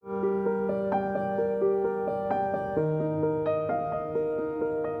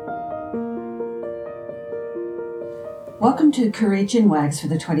Welcome to Career Chinwags for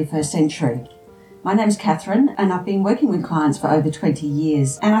the 21st century. My name's Catherine and I've been working with clients for over 20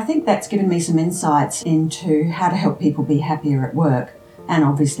 years, and I think that's given me some insights into how to help people be happier at work and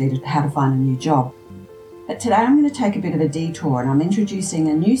obviously how to find a new job. But today I'm going to take a bit of a detour and I'm introducing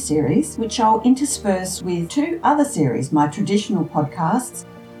a new series which I'll intersperse with two other series, my traditional podcasts.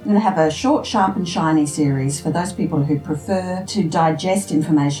 I'm going to have a short, sharp and shiny series for those people who prefer to digest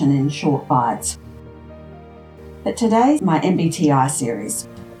information in short bites. But today's my MBTI series.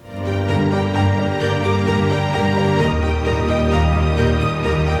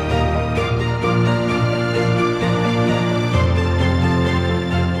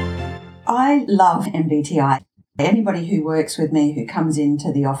 I love MBTI. Anybody who works with me, who comes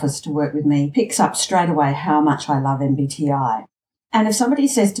into the office to work with me, picks up straight away how much I love MBTI. And if somebody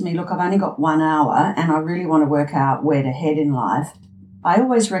says to me, look, I've only got 1 hour and I really want to work out where to head in life, I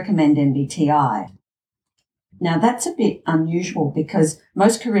always recommend MBTI. Now, that's a bit unusual because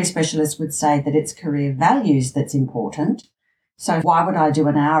most career specialists would say that it's career values that's important. So why would I do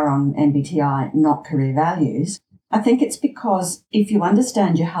an hour on MBTI, not career values? I think it's because if you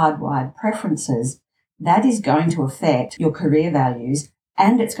understand your hardwired preferences, that is going to affect your career values,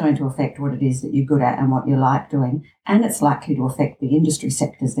 and it's going to affect what it is that you're good at and what you like doing, and it's likely to affect the industry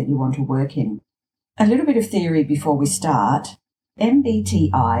sectors that you want to work in. A little bit of theory before we start.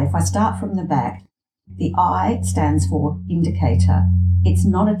 MBTI, if I start from the back, the I stands for indicator. It's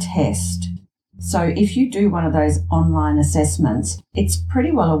not a test. So if you do one of those online assessments, it's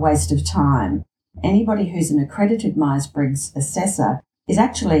pretty well a waste of time. Anybody who's an accredited Myers-Briggs assessor is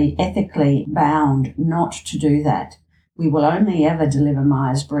actually ethically bound not to do that. We will only ever deliver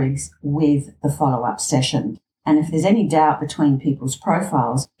Myers-Briggs with the follow-up session. And if there's any doubt between people's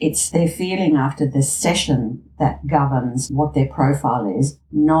profiles, it's their feeling after the session that governs what their profile is,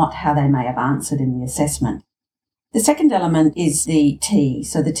 not how they may have answered in the assessment. The second element is the T.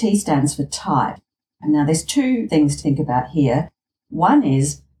 So the T stands for type. And now there's two things to think about here. One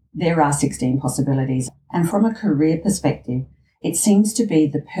is there are 16 possibilities. And from a career perspective, it seems to be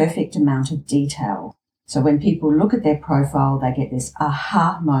the perfect amount of detail. So when people look at their profile, they get this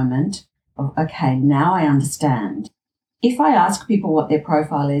aha moment of, okay, now I understand. If I ask people what their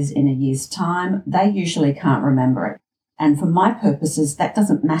profile is in a year's time, they usually can't remember it. And for my purposes, that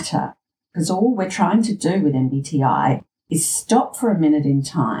doesn't matter, because all we're trying to do with MBTI is stop for a minute in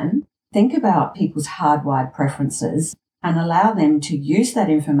time, think about people's hardwired preferences, and allow them to use that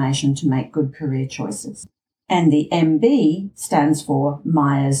information to make good career choices. And the MB stands for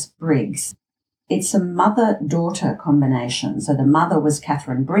Myers-Briggs. It's a mother-daughter combination. So the mother was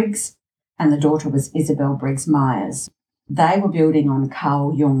Catherine Briggs and the daughter was Isabel Briggs Myers. They were building on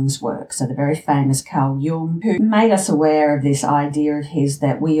Carl Jung's work. So the very famous Carl Jung, who made us aware of this idea of his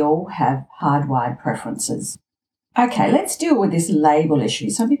that we all have hardwired preferences. Okay, let's deal with this label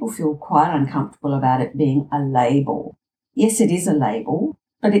issue. Some people feel quite uncomfortable about it being a label. Yes, it is a label,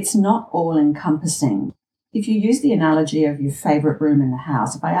 but it's not all-encompassing. If you use the analogy of your favourite room in the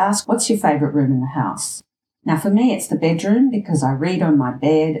house, if I ask, what's your favourite room in the house? Now, for me, it's the bedroom because I read on my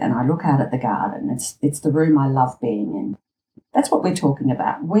bed and I look out at the garden. It's the room I love being in. That's what we're talking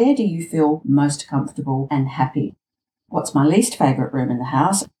about. Where do you feel most comfortable and happy? What's my least favourite room in the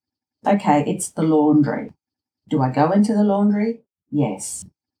house? Okay, it's the laundry. Do I go into the laundry? Yes.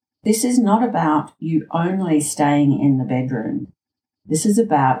 This is not about you only staying in the bedroom. This is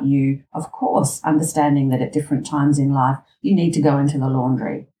about you, of course, understanding that at different times in life, you need to go into the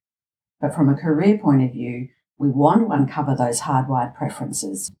laundry. But from a career point of view, we want to uncover those hardwired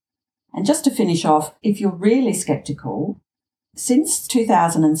preferences. And just to finish off, if you're really skeptical, since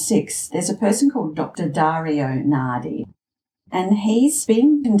 2006, there's a person called Dr. Dario Nardi, and he's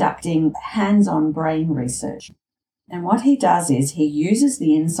been conducting hands-on brain research. And what he does is he uses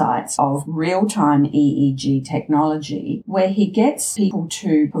the insights of real-time EEG technology where he gets people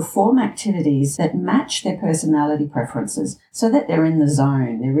to perform activities that match their personality preferences so that they're in the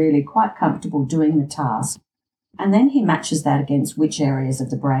zone. They're really quite comfortable doing the task. And then he matches that against which areas of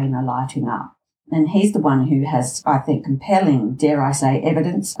the brain are lighting up. And he's the one who has, I think, compelling, dare I say,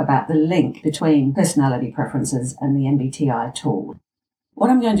 evidence about the link between personality preferences and the MBTI tool. What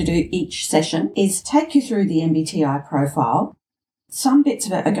I'm going to do each session is take you through the MBTI profile. Some bits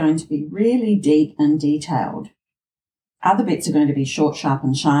of it are going to be really deep and detailed. Other bits are going to be short, sharp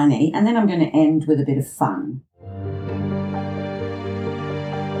and shiny. And then I'm going to end with a bit of fun.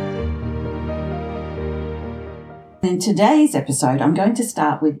 In today's episode, I'm going to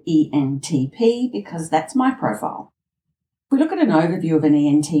start with ENTP because that's my profile. If we look at an overview of an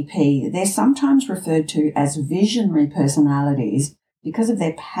ENTP, they're sometimes referred to as visionary personalities because of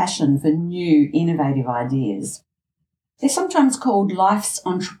their passion for new, innovative ideas. They're sometimes called life's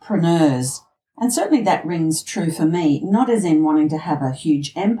entrepreneurs, and certainly that rings true for me, not as in wanting to have a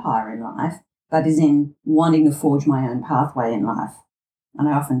huge empire in life, but as in wanting to forge my own pathway in life. And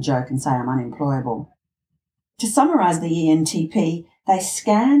I often joke and say I'm unemployable. To summarise the ENTP, they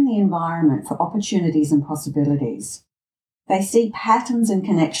scan the environment for opportunities and possibilities. They see patterns and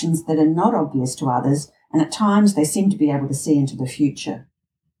connections that are not obvious to others, and at times they seem to be able to see into the future.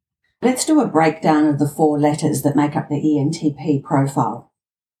 Let's do a breakdown of the 4 letters that make up the ENTP profile.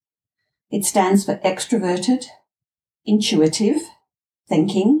 It stands for extroverted, intuitive,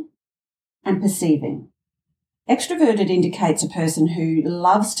 thinking, and perceiving. Extroverted indicates a person who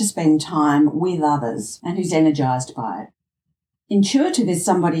loves to spend time with others and who's energised by it. Intuitive is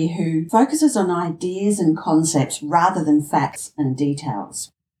somebody who focuses on ideas and concepts rather than facts and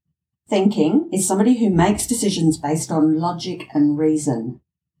details. Thinking is somebody who makes decisions based on logic and reason.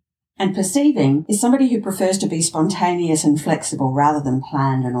 And perceiving is somebody who prefers to be spontaneous and flexible rather than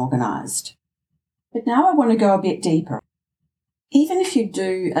planned and organised. But now I want to go a bit deeper. Even if you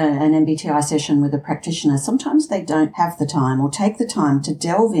do an MBTI session with a practitioner, sometimes they don't have the time or take the time to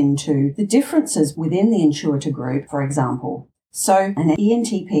delve into the differences within the intuitor group, for example. So an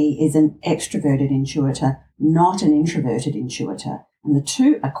ENTP is an extroverted intuitor, not an introverted intuitor, and the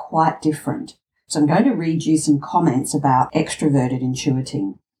two are quite different. So I'm going to read you some comments about extroverted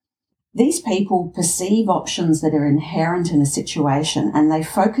intuiting. These people perceive options that are inherent in a situation and they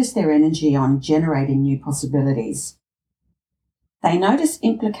focus their energy on generating new possibilities. They notice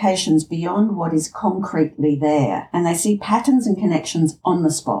implications beyond what is concretely there and they see patterns and connections on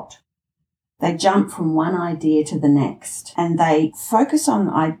the spot. They jump from one idea to the next and they focus on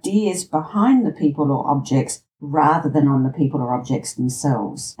ideas behind the people or objects rather than on the people or objects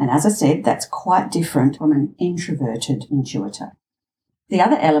themselves. And as I said, that's quite different from an introverted intuitor. The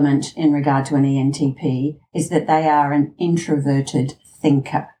other element in regard to an ENTP is that they are an introverted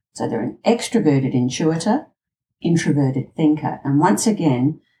thinker. So they're an extroverted intuitor, introverted thinker. And once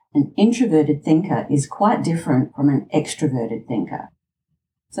again, an introverted thinker is quite different from an extroverted thinker.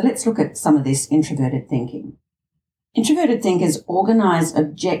 So let's look at some of this introverted thinking. Introverted thinkers organise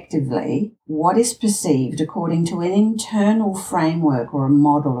objectively what is perceived according to an internal framework or a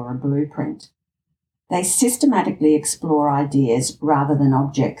model or a blueprint. They systematically explore ideas rather than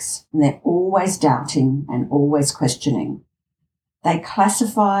objects, and they're always doubting and always questioning. They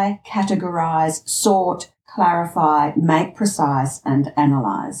classify, categorise, sort, clarify, make precise, and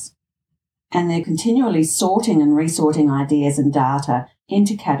analyse. And they're continually sorting and resorting ideas and data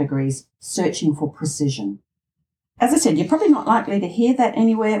into categories, searching for precision. As I said, you're probably not likely to hear that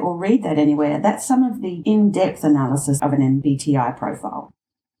anywhere or read that anywhere. That's some of the in-depth analysis of an MBTI profile.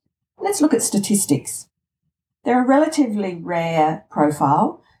 Let's look at statistics. They're a relatively rare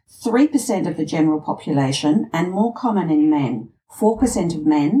profile, 3% of the general population and more common in men, 4% of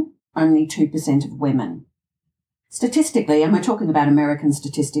men, only 2% of women. Statistically, and we're talking about American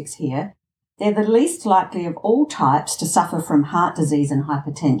statistics here, they're the least likely of all types to suffer from heart disease and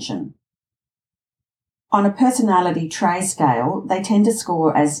hypertension. On a personality trait scale, they tend to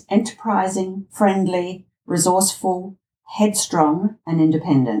score as enterprising, friendly, resourceful, headstrong, and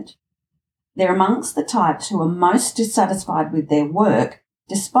independent. They're amongst the types who are most dissatisfied with their work,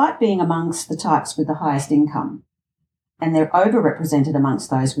 despite being amongst the types with the highest income. And they're overrepresented amongst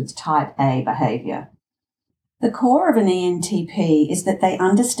those with type A behaviour. The core of an ENTP is that they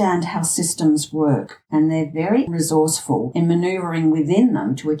understand how systems work, and they're very resourceful in manoeuvring within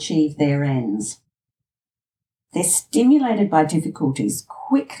them to achieve their ends. They're stimulated by difficulties,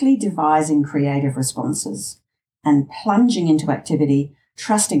 quickly devising creative responses and plunging into activity,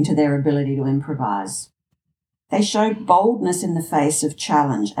 trusting to their ability to improvise. They show boldness in the face of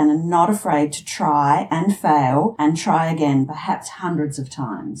challenge and are not afraid to try and fail and try again, perhaps hundreds of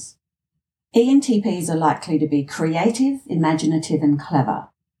times. ENTPs are likely to be creative, imaginative and clever.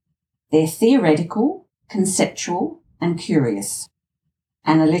 They're theoretical, conceptual and curious.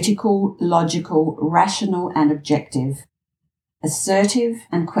 Analytical, logical, rational and objective. Assertive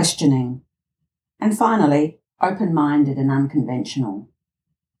and questioning. And finally, open-minded and unconventional.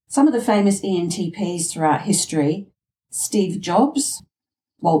 Some of the famous ENTPs throughout history: Steve Jobs,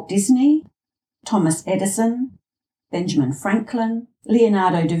 Walt Disney, Thomas Edison, Benjamin Franklin,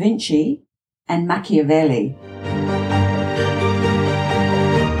 Leonardo da Vinci, and Machiavelli.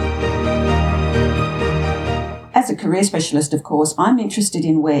 As a career specialist, of course, I'm interested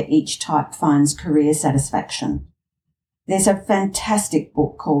in where each type finds career satisfaction. There's a fantastic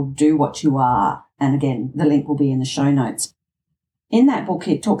book called Do What You Are, and again, the link will be in the show notes. In that book,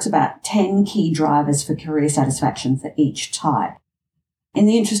 it talks about 10 key drivers for career satisfaction for each type. In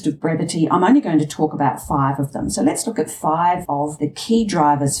the interest of brevity, I'm only going to talk about 5 of them. So let's look at 5 of the key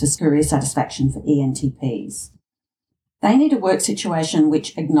drivers for career satisfaction for ENTPs. They need a work situation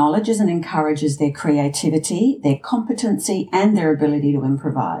which acknowledges and encourages their creativity, their competency, and their ability to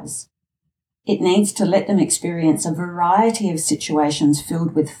improvise. It needs to let them experience a variety of situations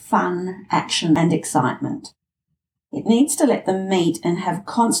filled with fun, action, and excitement. It needs to let them meet and have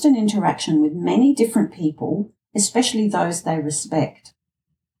constant interaction with many different people, especially those they respect.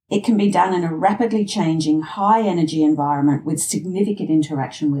 It can be done in a rapidly changing, high-energy environment with significant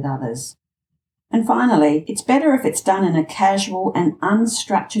interaction with others. And finally, it's better if it's done in a casual and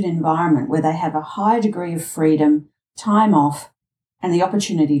unstructured environment where they have a high degree of freedom, time off, and the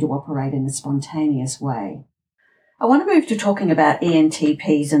opportunity to operate in a spontaneous way. I want to move to talking about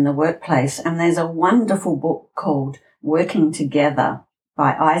ENTPs in the workplace, and there's a wonderful book called Working Together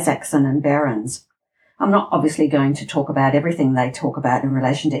by Isaacson and Behrens. I'm not obviously going to talk about everything they talk about in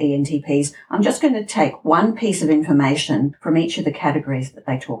relation to ENTPs. I'm just going to take one piece of information from each of the categories that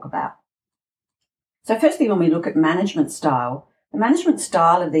they talk about. So firstly, when we look at management style, the management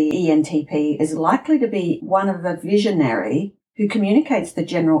style of the ENTP is likely to be one of a visionary who communicates the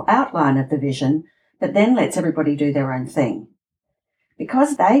general outline of the vision, but then lets everybody do their own thing.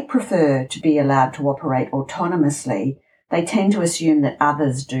 Because they prefer to be allowed to operate autonomously, they tend to assume that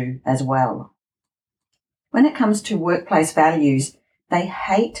others do as well. When it comes to workplace values, they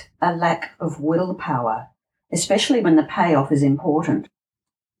hate a lack of willpower, especially when the payoff is important.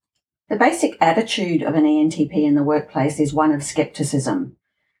 The basic attitude of an ENTP in the workplace is one of skepticism.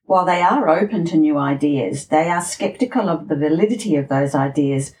 While they are open to new ideas, they are skeptical of the validity of those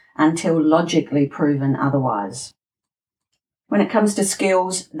ideas until logically proven otherwise. When it comes to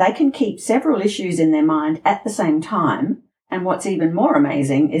skills, they can keep several issues in their mind at the same time, and what's even more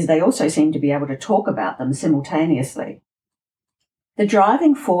amazing is they also seem to be able to talk about them simultaneously. The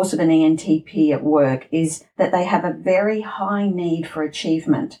driving force of an ENTP at work is that they have a very high need for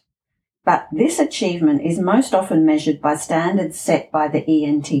achievement. But this achievement is most often measured by standards set by the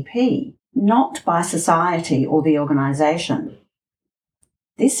ENTP, not by society or the organisation.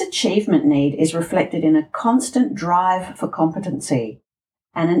 This achievement need is reflected in a constant drive for competency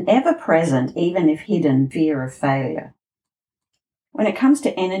and an ever-present, even if hidden, fear of failure. When it comes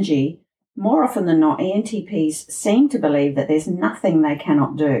to energy, more often than not, ENTPs seem to believe that there's nothing they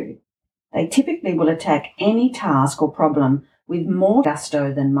cannot do. They typically will attack any task or problem with more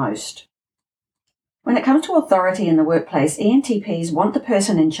gusto than most. When it comes to authority in the workplace, ENTPs want the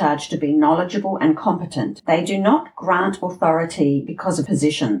person in charge to be knowledgeable and competent. They do not grant authority because of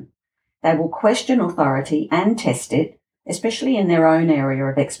position. They will question authority and test it, especially in their own area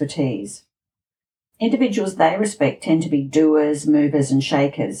of expertise. Individuals they respect tend to be doers, movers, and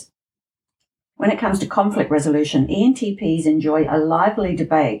shakers. When it comes to conflict resolution, ENTPs enjoy a lively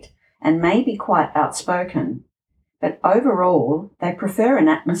debate and may be quite outspoken, but overall, they prefer an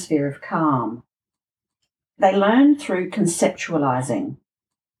atmosphere of calm. They learn through conceptualizing.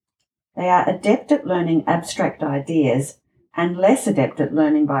 They are adept at learning abstract ideas and less adept at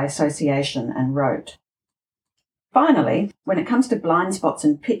learning by association and rote. Finally, when it comes to blind spots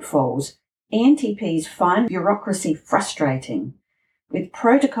and pitfalls, ENTPs find bureaucracy frustrating, with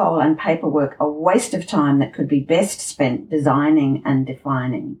protocol and paperwork a waste of time that could be best spent designing and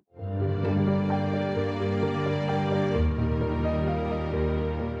defining.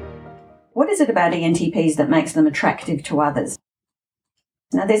 What is it about ENTPs that makes them attractive to others?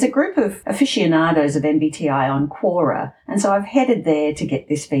 Now, there's a group of aficionados of MBTI on Quora, and so I've headed there to get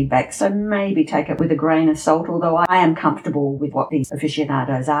this feedback, so maybe take it with a grain of salt, although I am comfortable with what these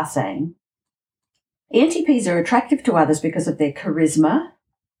aficionados are saying. ENTPs are attractive to others because of their charisma,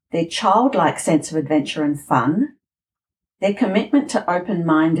 their childlike sense of adventure and fun, their commitment to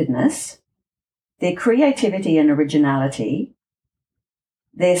open-mindedness, their creativity and originality,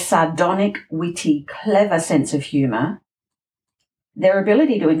 their sardonic, witty, clever sense of humour, their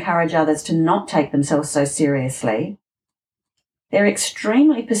ability to encourage others to not take themselves so seriously, their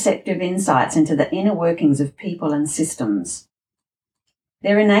extremely perceptive insights into the inner workings of people and systems,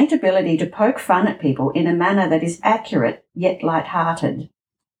 their innate ability to poke fun at people in a manner that is accurate yet light-hearted,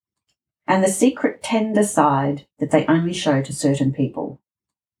 and the secret tender side that they only show to certain people.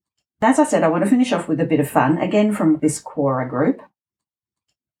 As I said, I want to finish off with a bit of fun, again from this Quora group.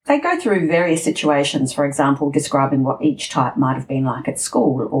 They go through various situations, for example, describing what each type might have been like at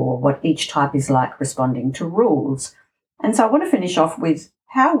school or what each type is like responding to rules. And so I want to finish off with,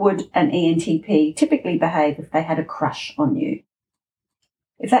 how would an ENTP typically behave if they had a crush on you?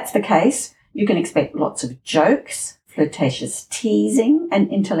 If that's the case, you can expect lots of jokes, flirtatious teasing,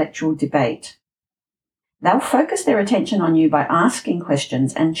 and intellectual debate. They'll focus their attention on you by asking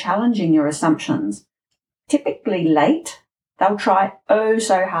questions and challenging your assumptions. Typically late, they'll try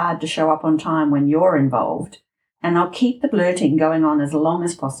so hard to show up on time when you're involved, and they'll keep the blurting going on as long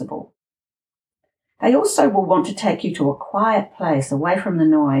as possible. They also will want to take you to a quiet place away from the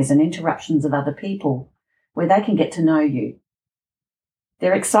noise and interruptions of other people, where they can get to know you.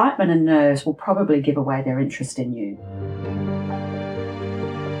 Their excitement and nerves will probably give away their interest in you.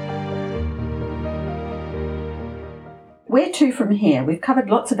 Where to from here? We've covered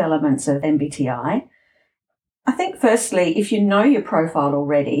lots of elements of MBTI. I think firstly, if you know your profile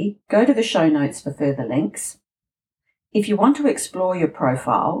already, go to the show notes for further links. If you want to explore your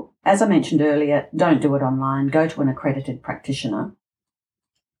profile, as I mentioned earlier, don't do it online, go to an accredited practitioner.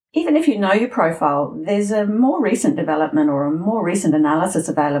 Even if you know your profile, there's a more recent development or a more recent analysis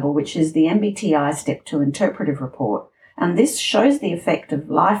available, which is the MBTI Step 2 Interpretive Report. And this shows the effect of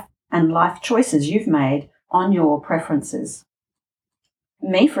life and life choices you've made on your preferences.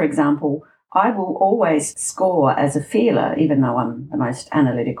 Me, for example, I will always score as a feeler, even though I'm the most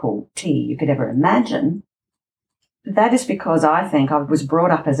analytical T you could ever imagine. That is because I think I was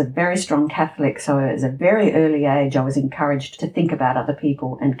brought up as a very strong Catholic, so at a very early age I was encouraged to think about other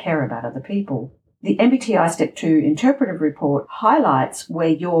people and care about other people. The MBTI Step 2 Interpretive Report highlights where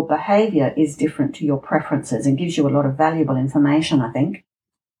your behaviour is different to your preferences and gives you a lot of valuable information, I think.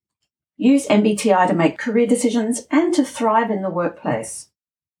 Use MBTI to make career decisions and to thrive in the workplace.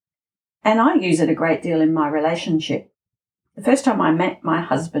 And I use it a great deal in my relationship. The first time I met my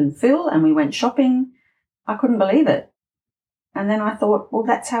husband, Phil, and we went shopping, I couldn't believe it. And then I thought, well,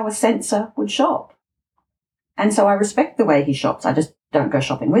 that's how a sensor would shop. And so I respect the way he shops. I just don't go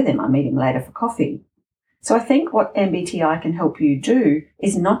shopping with him. I meet him later for coffee. So I think what MBTI can help you do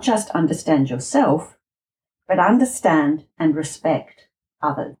is not just understand yourself, but understand and respect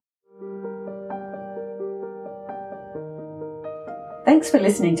others. Thanks for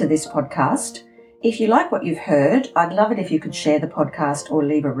listening to this podcast. If you like what you've heard, I'd love it if you could share the podcast or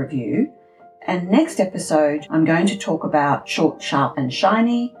leave a review. And next episode, I'm going to talk about short, sharp and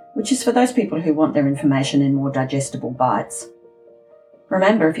shiny, which is for those people who want their information in more digestible bites.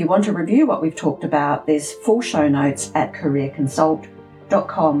 Remember, if you want to review what we've talked about, there's full show notes at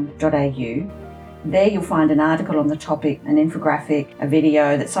careerconsult.com.au. There you'll find an article on the topic, an infographic, a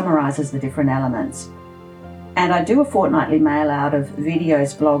video that summarises the different elements. And I do a fortnightly mail out of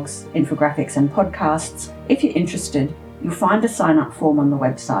videos, blogs, infographics and podcasts. If you're interested, you'll find a sign-up form on the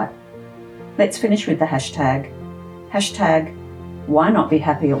website. Let's finish with the hashtag. Hashtag, why not be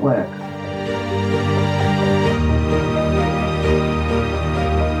happy at work?